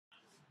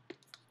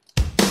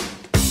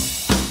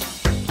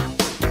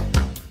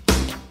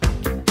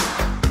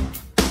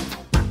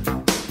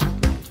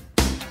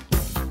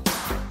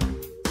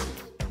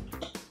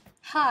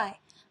Hi,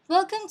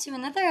 welcome to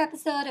another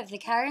episode of the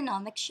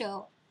Karenomics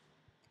show.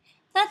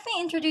 Let me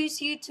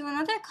introduce you to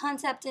another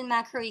concept in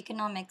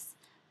macroeconomics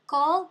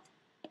called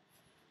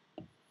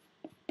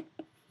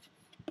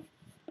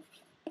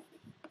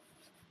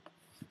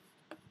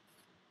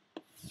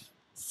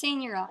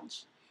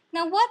Seignorage.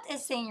 Now, what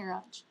is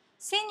Seignorage?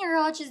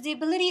 Seignorage is the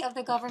ability of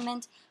the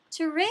government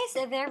to raise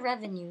their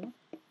revenue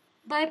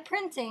by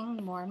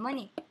printing more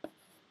money.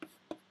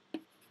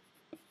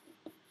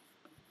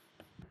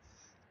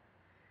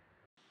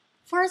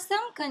 For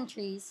some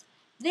countries,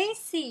 they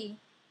see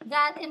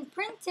that in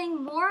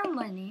printing more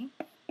money,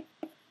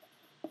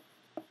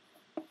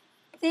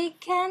 they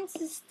can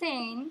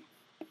sustain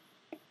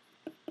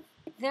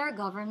their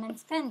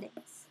government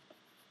spendings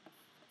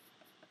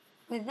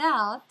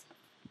without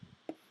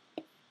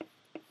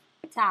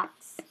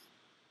tax.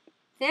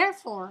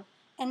 Therefore,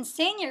 in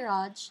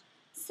Seignorage,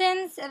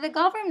 since the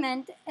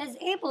government is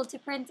able to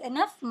print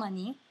enough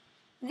money,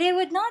 they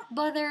would not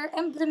bother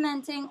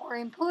implementing or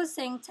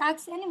imposing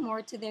tax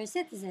anymore to their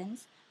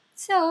citizens,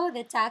 so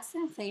the tax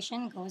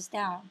inflation goes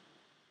down.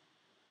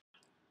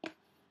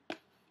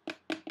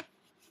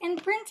 In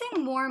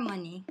printing more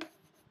money,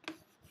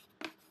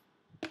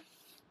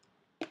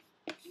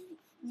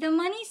 the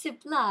money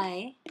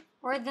supply,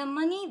 or the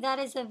money that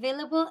is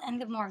available in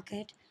the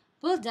market,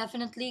 will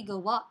definitely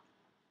go up.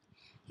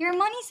 Your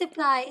money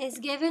supply is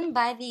given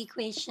by the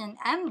equation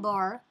M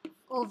bar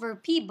over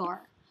P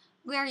bar,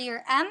 where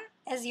your M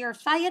is your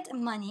fiat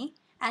money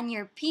and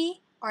your P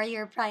are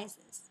your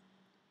prices.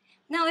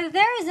 Now, if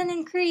there is an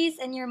increase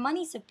in your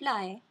money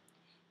supply,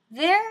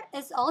 there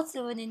is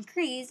also an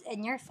increase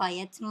in your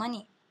fiat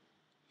money.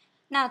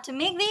 Now, to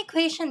make the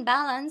equation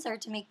balance or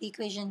to make the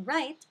equation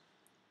right,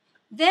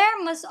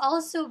 there must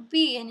also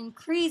be an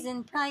increase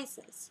in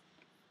prices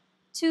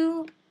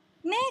to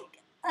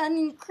make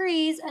an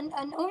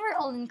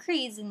overall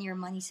increase in your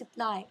money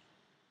supply.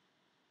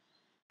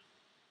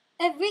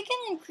 If we can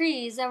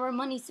increase our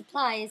money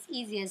supply as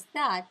easy as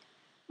that,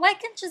 why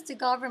can't just the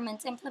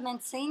government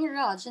implement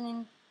Seignorage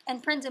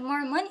and print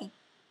more money?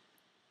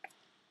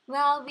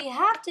 Well, we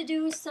have to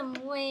do some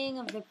weighing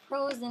of the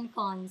pros and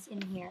cons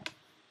in here.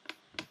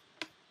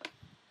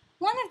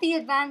 One of the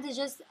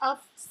advantages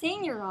of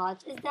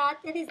Seignorage is that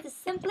it is the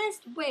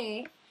simplest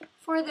way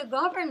for the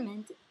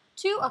government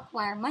to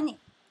acquire money.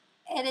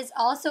 It is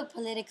also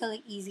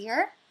politically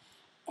easier.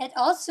 It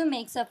also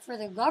makes up for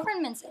the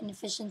government's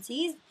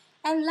inefficiencies.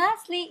 And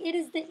lastly, it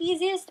is the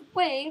easiest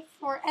way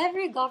for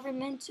every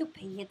government to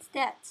pay its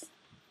debts.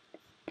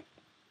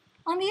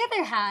 On the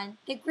other hand,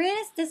 the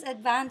greatest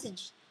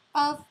disadvantage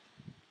of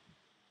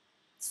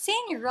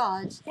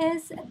Seignorage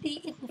is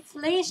the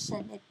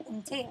inflation it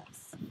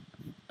entails.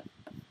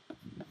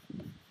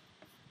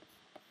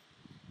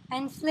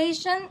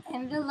 Inflation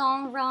in the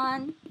long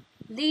run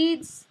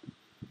leads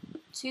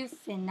to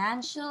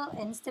financial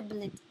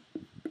instability.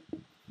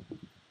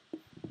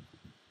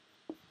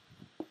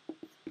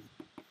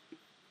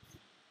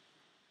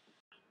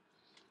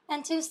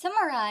 And to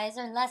summarize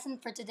our lesson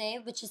for today,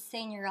 which is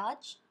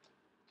Seignorage.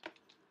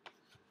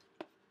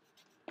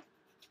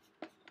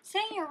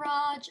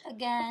 Seignorage,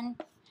 again,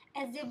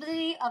 is the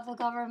ability of the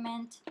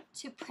government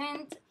to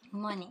print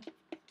money.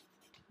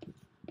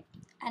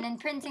 And in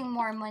printing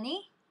more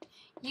money,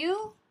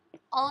 you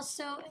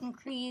also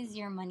increase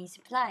your money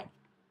supply.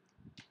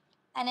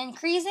 And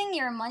increasing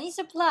your money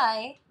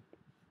supply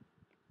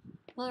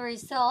will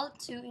result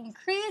to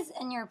increase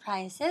in your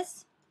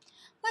prices,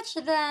 which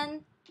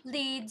then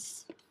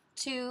leads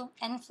to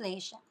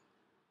inflation.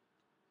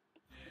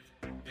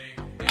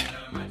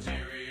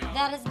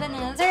 That has been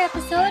another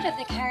episode of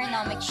the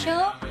Karenomics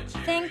show.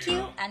 Thank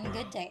you and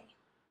good day.